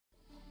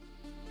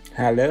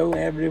Hello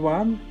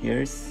everyone,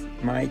 here's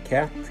my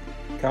cat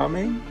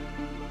coming,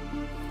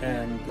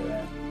 and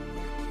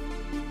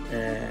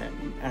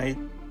I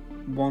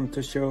want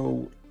to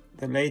show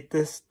the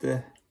latest.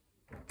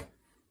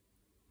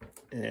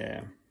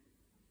 I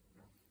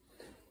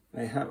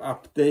have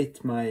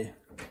updated my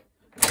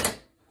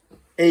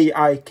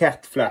AI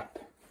cat flap,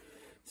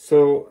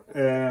 so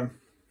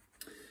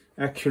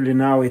actually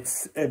now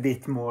it's a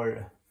bit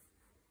more,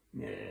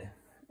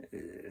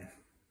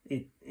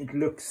 it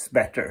looks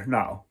better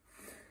now.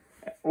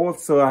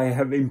 Also, I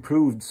have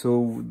improved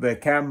so the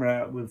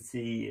camera will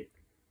see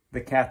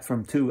the cat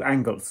from two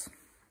angles.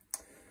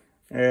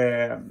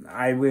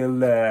 I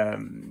will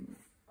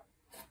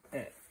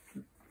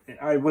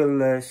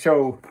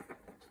show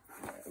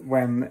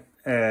when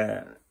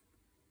the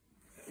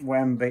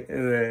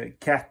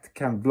cat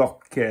can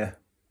block the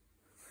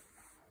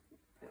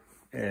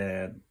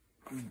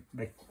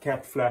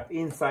cat flap.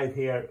 Inside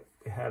here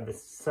we have a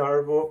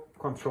servo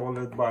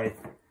controlled by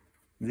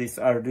this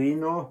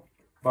Arduino,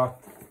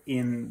 but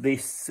in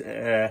this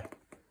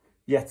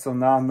Jetson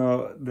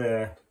Nano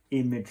the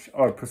image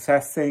are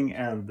processing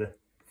and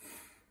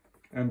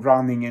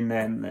running in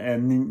a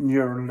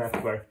neural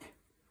network.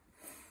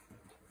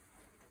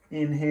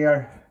 In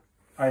here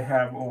I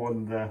have all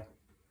the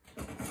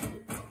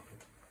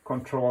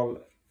control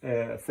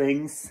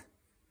things.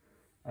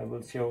 I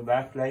will show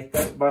that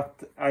later,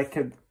 but I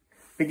could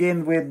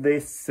begin with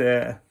this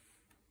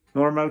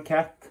normal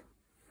cat,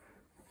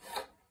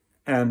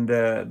 and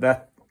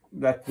that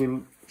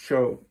will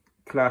show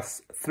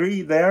class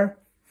 3 there,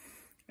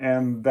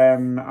 and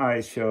then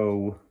I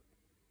show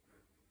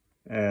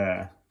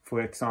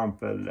for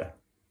example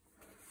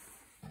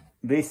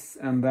this,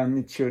 and then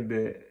it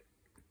should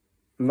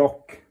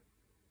lock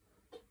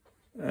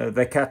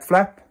the cat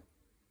flap.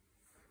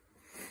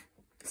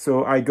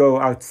 So I go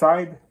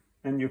outside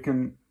and you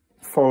can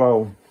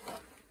follow.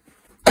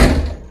 So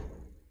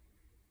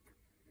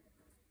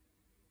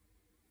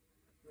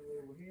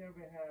here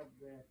we have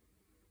the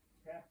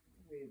cat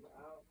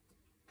without,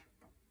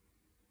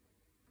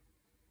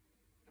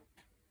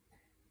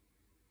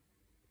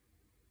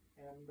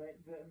 and then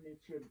it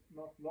should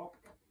not lock.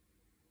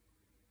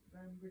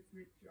 Then we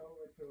switch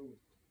over to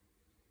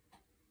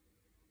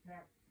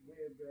cat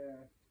with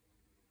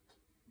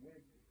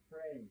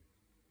prey.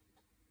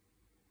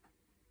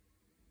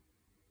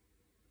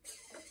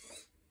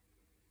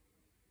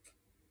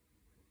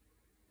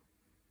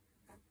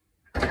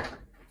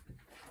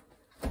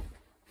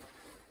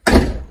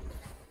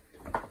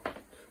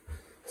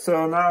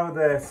 So now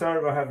the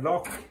servo have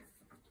locked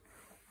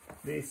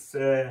this,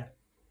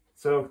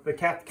 so the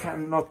cat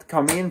cannot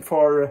come in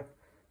for,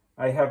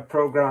 I have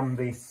programmed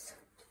this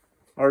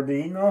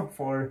Arduino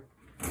for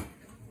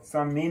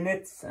some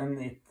minutes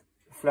and it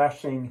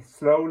flashing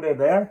slowly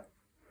there.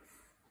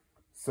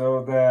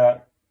 So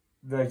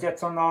the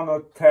Jetson Nano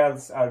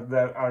tells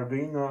the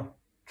Arduino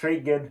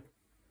triggered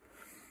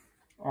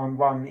on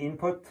one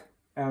input,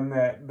 and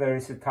there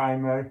is a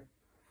timer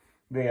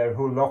there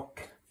who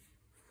lock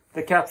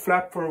the cat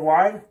flap for a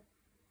while.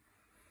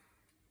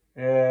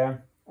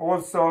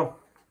 Also,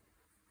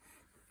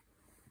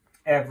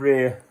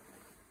 every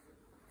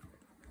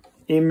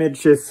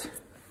images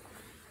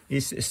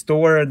is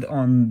stored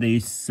on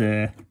this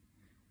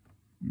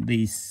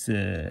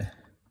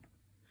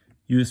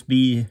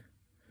USB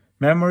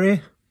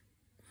memory,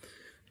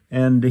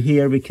 and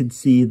here we can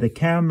see the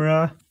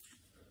camera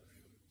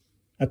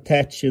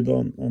attached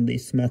on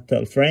this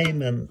metal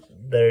frame, and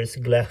there is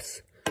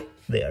glass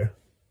there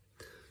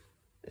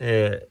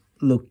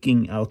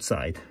looking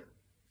outside.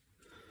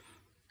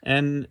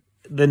 And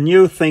the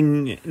new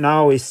thing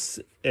now is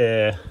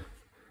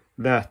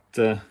that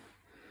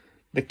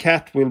the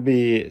cat will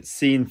be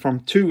seen from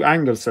two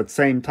angles at the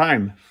same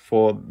time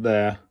for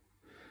the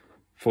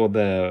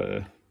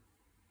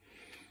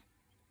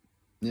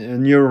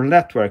neural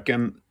network,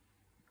 and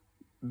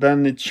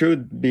then it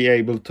should be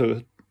able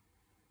to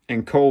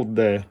encode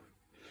the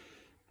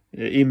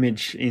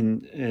image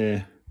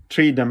in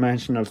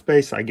three-dimensional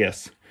space, I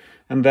guess,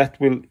 and that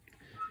will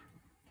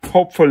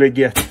hopefully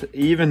get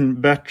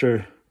even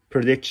better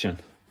prediction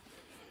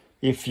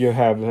if you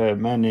have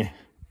many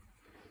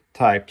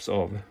types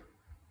of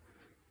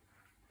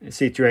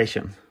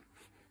situation.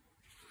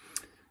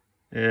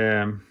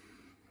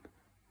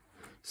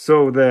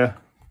 So the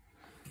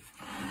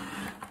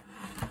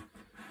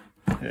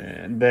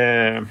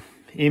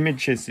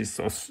images is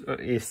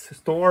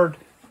stored.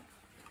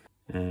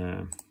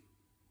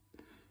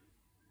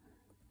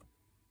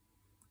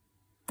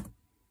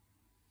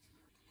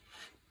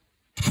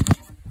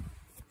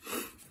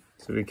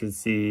 So we can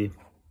see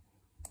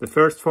the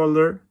first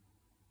folder,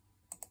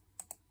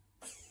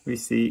 we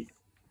see,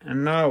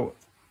 and now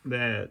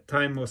the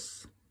time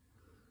was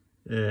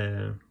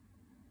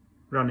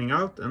running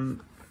out,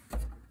 and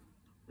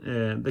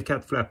the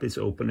cat flap is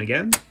open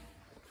again.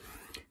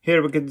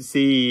 Here we can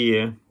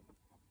see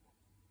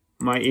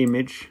my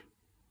image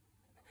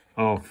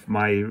of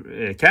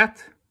my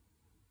cat,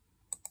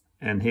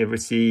 and here we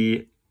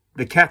see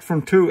the cat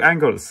from two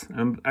angles,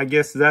 and I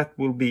guess that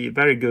will be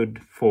very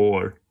good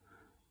for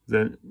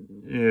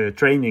the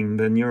training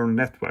the neural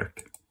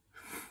network.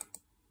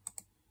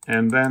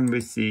 And then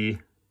we see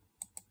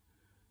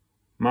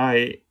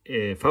my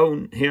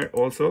phone here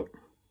also,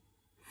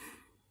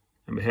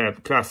 and we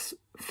have class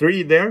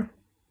 3 there.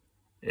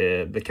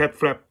 The cat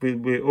flap will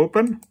be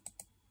open,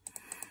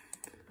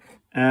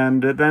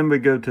 and then we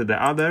go to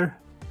the other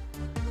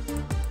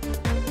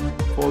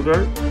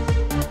folder.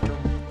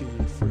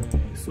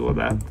 You saw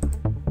that.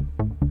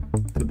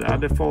 To the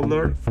other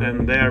folder,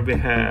 and there we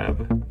have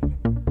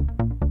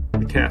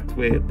the cat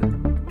with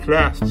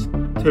class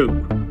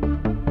 2.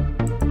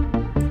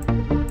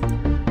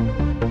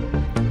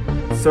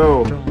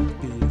 So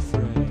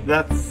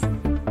that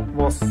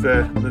was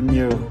the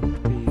new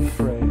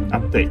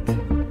update.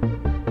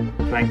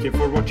 Thank you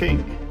for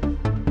watching.